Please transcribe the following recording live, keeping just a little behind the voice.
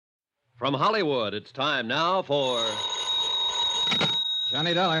From Hollywood, it's time now for...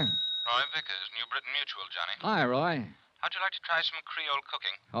 Johnny Dollar. Roy Vickers, New Britain Mutual, Johnny. Hi, Roy. How'd you like to try some Creole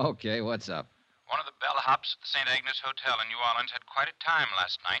cooking? Okay, what's up? One of the bellhops at the St. Agnes Hotel in New Orleans had quite a time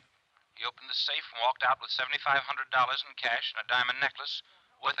last night. He opened the safe and walked out with $7,500 in cash and a diamond necklace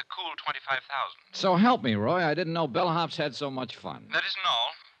worth a cool $25,000. So help me, Roy. I didn't know bellhops had so much fun. That isn't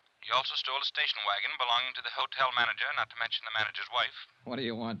all. He also stole a station wagon belonging to the hotel manager, not to mention the manager's wife. What do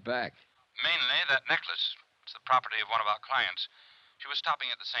you want back? Mainly that necklace. It's the property of one of our clients. She was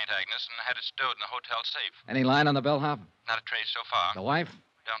stopping at the St. Agnes and had it stowed in the hotel safe. Any line on the bellhop? Not a trace so far. The wife?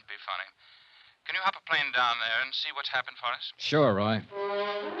 Don't be funny. Can you hop a plane down there and see what's happened for us? Sure, Roy.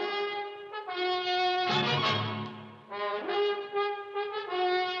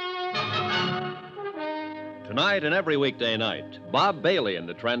 Tonight and every weekday night, Bob Bailey in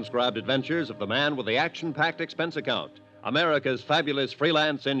the transcribed adventures of the man with the action-packed expense account, America's fabulous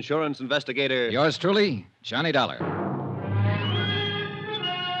freelance insurance investigator. Yours truly, Johnny Dollar.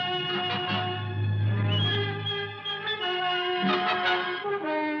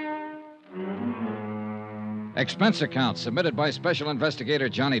 Expense account submitted by Special Investigator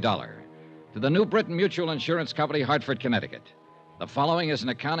Johnny Dollar to the New Britain Mutual Insurance Company, Hartford, Connecticut. The following is an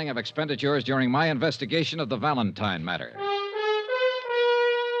accounting of expenditures during my investigation of the Valentine matter.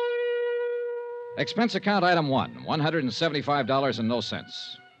 Expense account item 1, $175 and no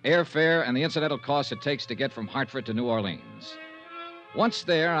cents. Airfare and the incidental costs it takes to get from Hartford to New Orleans. Once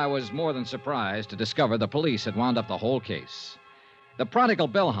there, I was more than surprised to discover the police had wound up the whole case. The prodigal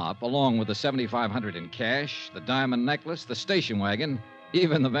bellhop, along with the $7,500 in cash, the diamond necklace, the station wagon,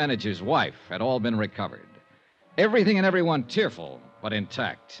 even the manager's wife, had all been recovered. Everything and everyone tearful, but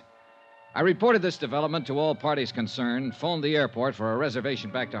intact. I reported this development to all parties concerned, phoned the airport for a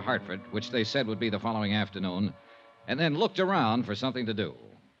reservation back to Hartford, which they said would be the following afternoon, and then looked around for something to do.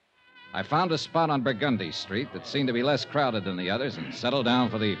 I found a spot on Burgundy Street that seemed to be less crowded than the others and settled down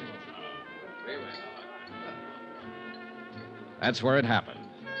for the evening. That's where it happened.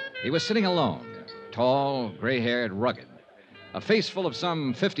 He was sitting alone, tall, gray-haired, rugged. A face full of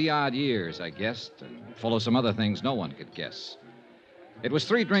some 50-odd years, I guessed, and full of some other things no one could guess. It was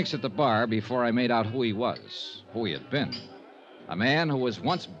 3 drinks at the bar before I made out who he was, who he had been. A man who was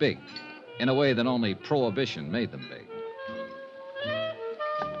once big, in a way that only Prohibition made them big.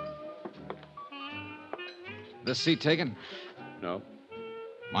 This seat taken? No.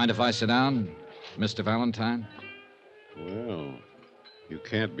 Mind if I sit down, Mr. Valentine? Well, you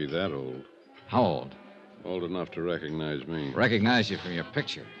can't be that old. How old? Old enough to recognize me. Recognize you from your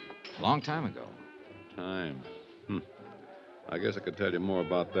picture. A long time ago. Time. I guess I could tell you more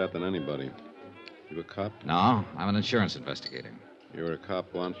about that than anybody. You a cop? No, I'm an insurance investigator. You were a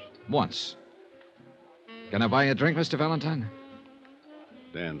cop once? Once. Can I buy you a drink, Mr. Valentine?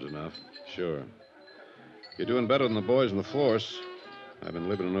 Dan's enough. Sure. You're doing better than the boys in the force. I've been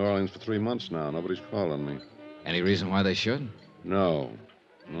living in New Orleans for 3 months now. Nobody's calling me. Any reason why they should? No.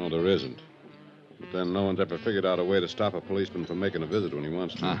 No, there isn't. But then no one's ever figured out a way to stop a policeman from making a visit when he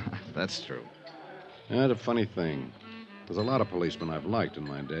wants to. That's true. That's a funny thing. There's a lot of policemen I've liked in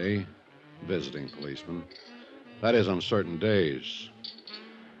my day. Visiting policemen. That is, on certain days.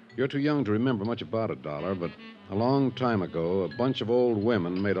 You're too young to remember much about it, Dollar, but a long time ago, a bunch of old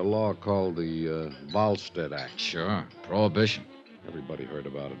women made a law called the Volstead Act. Sure. Prohibition. Everybody heard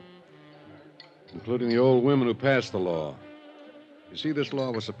about it. Including the old women who passed the law. You see, this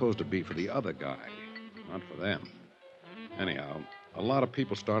law was supposed to be for the other guy, not for them. Anyhow, a lot of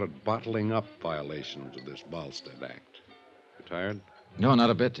people started bottling up violations of this Volstead Act. You tired? No, not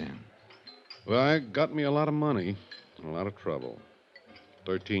a bit, Dan. Well, it got me a lot of money and a lot of trouble.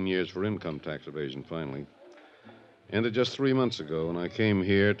 13 years for income tax evasion, finally. Ended just 3 months ago, and I came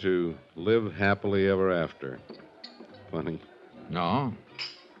here to live happily ever after. Funny. No.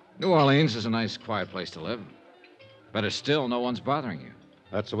 New Orleans is a nice, quiet place to live. Better still, no one's bothering you.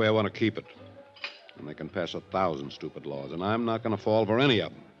 That's the way I want to keep it. And they can pass 1,000 stupid laws, and I'm not going to fall for any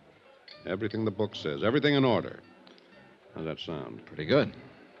of them. Everything the book says, everything in order. How's that sound? Pretty good.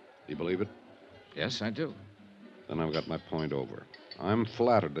 You believe it? Yes, I do. Then I've got my point over. I'm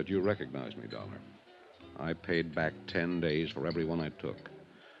flattered that you recognize me, Dollar. I paid back 10 days for every one I took.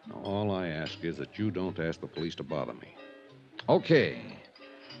 Now, all I ask is that you don't ask the police to bother me. Okay.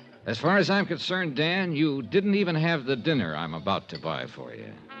 As far as I'm concerned, Dan, you didn't even have the dinner I'm about to buy for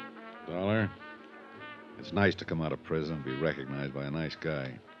you. Dollar, it's nice to come out of prison and be recognized by a nice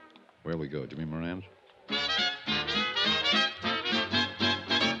guy. Where we go, Jimmy Moran's?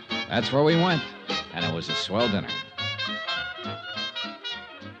 That's where we went, and it was a swell dinner.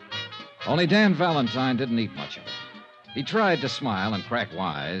 Only Dan Valentine didn't eat much of it. He tried to smile and crack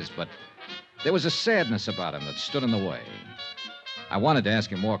wise, but there was a sadness about him that stood in the way. I wanted to ask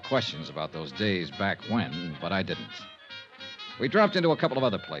him more questions about those days back when, but I didn't. We dropped into a couple of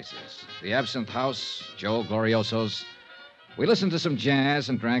other places. The Absinthe House, Joe Glorioso's. We listened to some jazz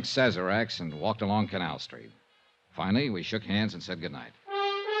and drank Sazeracs and walked along Canal Street. Finally, we shook hands and said goodnight.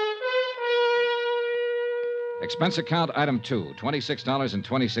 Expense account item 2,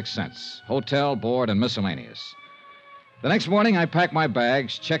 $26.26. Hotel, board, and miscellaneous. The next morning, I packed my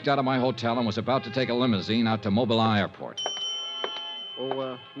bags, checked out of my hotel, and was about to take a limousine out to Mobile Airport.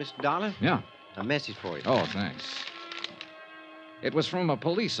 Oh, Mr. Dollar? Yeah. A message for you. Oh, thanks. It was from a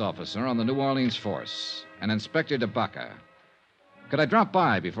police officer on the New Orleans force, an Inspector DeBaca. Could I drop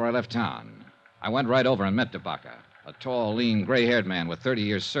by before I left town? I went right over and met DeBaca, a tall, lean, gray-haired man with 30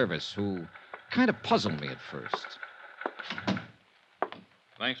 years' service who kind of puzzled me at first.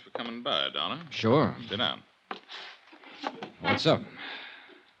 Thanks for coming by, Dollar. Sure. Sit down. What's up?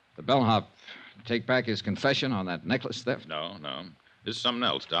 The bellhop take back his confession on that necklace theft? No. This is something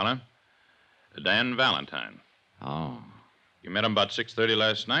else, Dollar. Dan Valentine. Oh. You met him about 6:30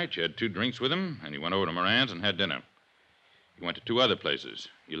 last night. You had 2 drinks with him, and you went over to Moran's and had dinner. You went to 2 other places.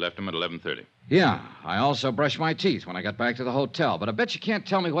 You left him at 11:30. Yeah, I also brushed my teeth when I got back to the hotel, but I bet you can't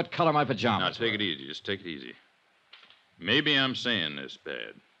tell me what color my pajamas Now, take were. it easy. Just take it easy. Maybe I'm saying this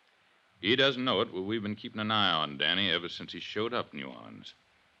bad. He doesn't know it, but we've been keeping an eye on Danny ever since he showed up in New Orleans.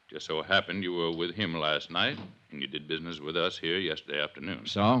 Just so happened you were with him last night, and you did business with us here yesterday afternoon.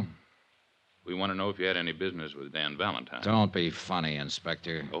 So? We want to know if you had any business with Dan Valentine. Don't be funny,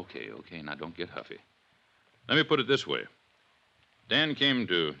 Inspector. Okay. Now, don't get huffy. Let me put it this way. Dan came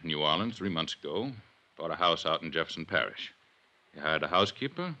to New Orleans 3 months ago, bought a house out in Jefferson Parish. He hired a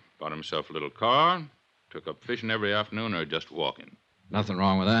housekeeper, bought himself a little car, took up fishing every afternoon or just walking. Nothing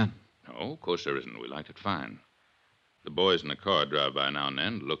wrong with that? No, of course there isn't. We liked it fine. The boys in the car drive by now and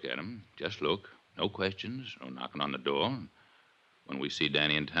then to look at him. Just look. No questions, no knocking on the door. When we see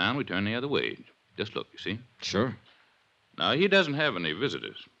Danny in town, we turn the other way. Just look, you see? Sure. Now, he doesn't have any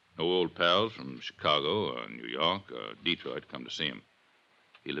visitors. No old pals from Chicago or New York or Detroit come to see him.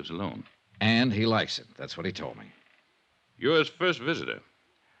 He lives alone. And he likes it. That's what he told me. You're his first visitor.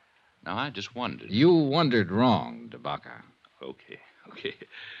 Now, I just wondered. You wondered wrong, DeBaca. Okay.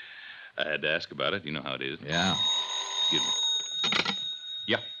 I had to ask about it. You know how it is. Yeah. Excuse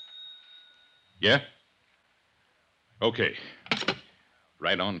me. Yeah? Okay.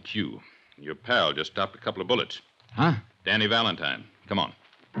 Right on cue. Your pal just stopped a couple of bullets. Huh? Danny Valentine. Come on.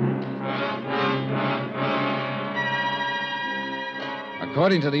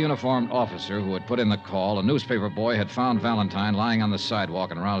 According to the uniformed officer who had put in the call, a newspaper boy had found Valentine lying on the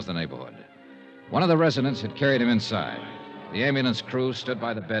sidewalk and aroused the neighborhood. One of the residents had carried him inside. The ambulance crew stood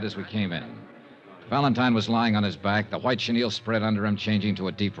by the bed as we came in. Valentine was lying on his back, the white chenille spread under him changing to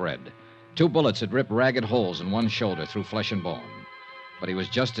a deep red. 2 bullets had ripped ragged holes in one shoulder through flesh and bone. But he was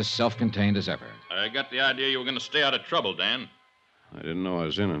just as self-contained as ever. I got the idea you were going to stay out of trouble, Dan. I didn't know I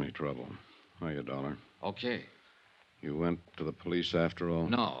was in any trouble. Hiya, Dollar. Okay. You went to the police after all?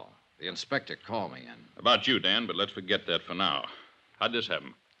 No. The inspector called me in. About you, Dan, but let's forget that for now. How'd this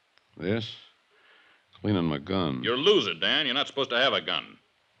happen? This? Cleaning my gun. You're a loser, Dan. You're not supposed to have a gun.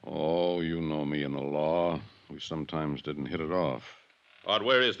 Oh, you know me and the law. We sometimes didn't hit it off. Odd,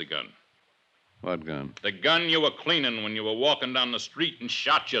 where is the gun? What gun? The gun you were cleaning when you were walking down the street and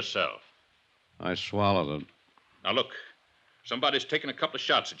shot yourself. I swallowed it. Now, look. Somebody's taken a couple of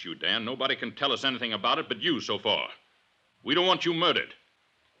shots at you, Dan. Nobody can tell us anything about it but you so far. We don't want you murdered.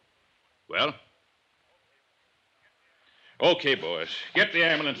 Well? Okay, boys. Get the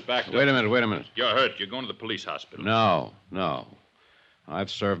ambulance back. Wait a minute. You're hurt. You're going to the police hospital. No.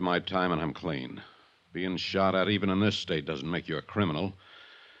 I've served my time and I'm clean. Being shot at even in this state doesn't make you a criminal.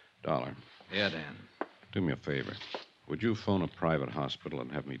 Dollar. Yeah, Dan. Do me a favor. Would you phone a private hospital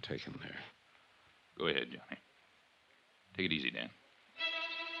and have me taken there? Go ahead, Johnny. Take it easy, Dan.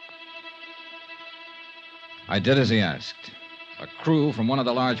 I did as he asked. A crew from one of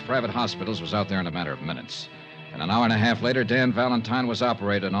the large private hospitals was out there in a matter of minutes. And an hour and a half later, Dan Valentine was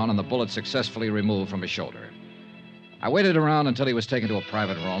operated on and the bullet successfully removed from his shoulder. I waited around until he was taken to a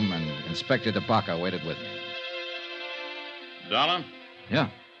private room, and Inspector DeBaca waited with me. Dollar? Yeah,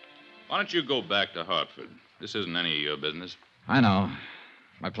 Why don't you go back to Hartford? This isn't any of your business. I know.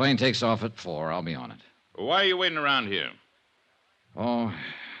 My plane takes off at 4. I'll be on it. Well, why are you waiting around here? Oh,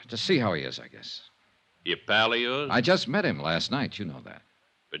 to see how he is, I guess. You pal of yours? I just met him last night. You know that.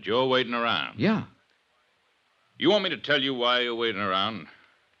 But you're waiting around. Yeah. You want me to tell you why you're waiting around?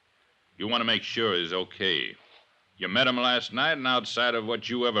 You want to make sure he's okay. You met him last night, and outside of what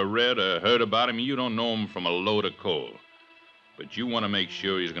you ever read or heard about him, you don't know him from a load of coal. But you want to make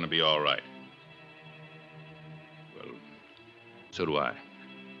sure he's going to be all right. Well, so do I.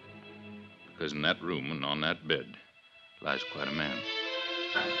 Because in that room and on that bed lies quite a man.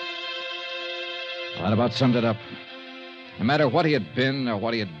 Well, that about summed it up. No matter what he had been or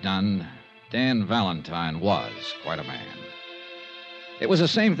what he had done, Dan Valentine was quite a man. It was the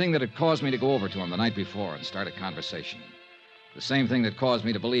same thing that had caused me to go over to him the night before and start a conversation. The same thing that caused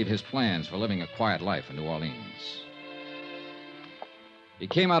me to believe his plans for living a quiet life in New Orleans. He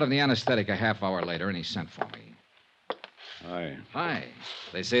came out of the anesthetic a half hour later, and he sent for me. Hi. Hi.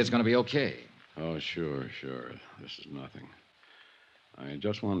 They say it's going to be okay. Oh, sure. This is nothing. I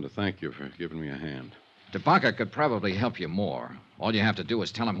just wanted to thank you for giving me a hand. DeBaca could probably help you more. All you have to do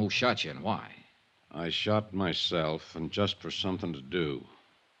is tell him who shot you and why. I shot myself, and just for something to do.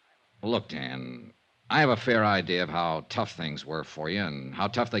 Look, Dan, I have a fair idea of how tough things were for you and how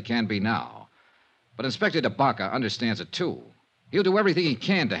tough they can be now. But Inspector DeBaca understands it, too. He'll do everything he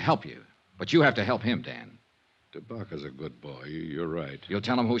can to help you. But you have to help him, Dan. DeBaca's a good boy. You're right. You'll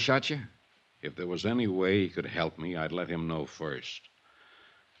tell him who shot you? If there was any way he could help me, I'd let him know first.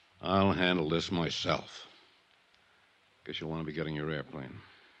 I'll handle this myself. Guess you'll want to be getting your airplane.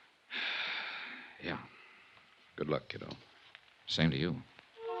 Yeah. Good luck, kiddo. Same to you.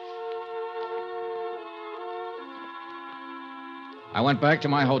 I went back to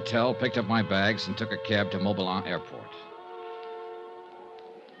my hotel, picked up my bags, and took a cab to Mobilon Airport.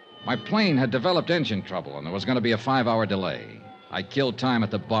 My plane had developed engine trouble, and there was going to be a 5-hour delay. I killed time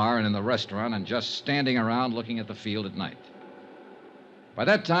at the bar and in the restaurant and just standing around looking at the field at night. By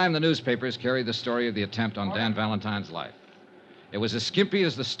that time, the newspapers carried the story of the attempt on Dan Valentine's life. It was as skimpy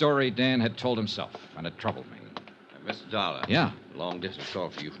as the story Dan had told himself, and it troubled me. Mr. Dollar. Yeah? Long-distance call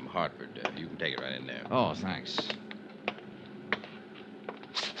for you from Hartford. You can take it right in there. Oh, thanks.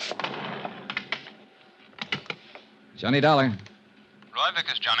 Johnny Dollar. Roy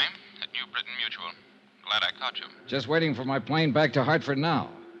Vickers, Johnny, at New Britain Mutual. Glad I caught you. Just waiting for my plane back to Hartford now.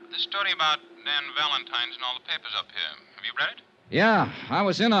 This story about Dan Valentine's in all the papers up here. Have you read it? Yeah, I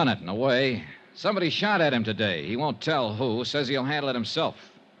was in on it in a way. Somebody shot at him today. He won't tell who. Says he'll handle it himself.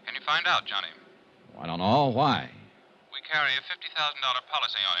 Can you find out, Johnny? I don't know. Why? We carry a $50,000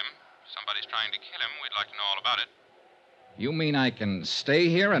 policy on him. If somebody's trying to kill him, we'd like to know all about it. You mean I can stay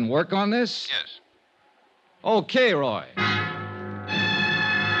here and work on this? Yes. Okay, Roy.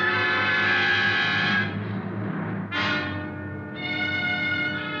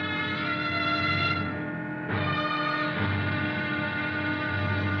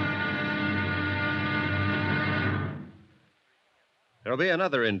 There'll be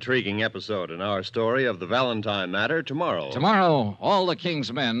another intriguing episode in our story of the Valentine matter tomorrow. Tomorrow, all the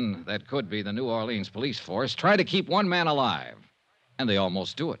King's men that could be the New Orleans police force try to keep one man alive. And they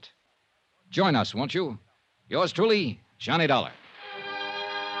almost do it. Join us, won't you? Yours truly, Johnny Dollar.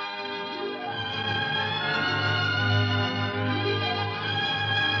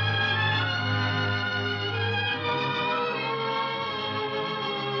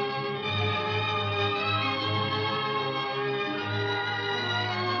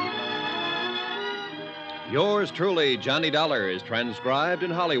 Yours truly, Johnny Dollar, is transcribed in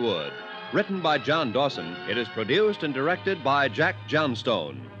Hollywood. Written by John Dawson, it is produced and directed by Jack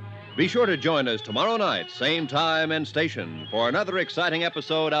Johnstone. Be sure to join us tomorrow night, same time and station, for another exciting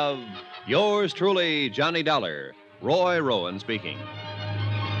episode of Yours truly, Johnny Dollar. Roy Rowan speaking.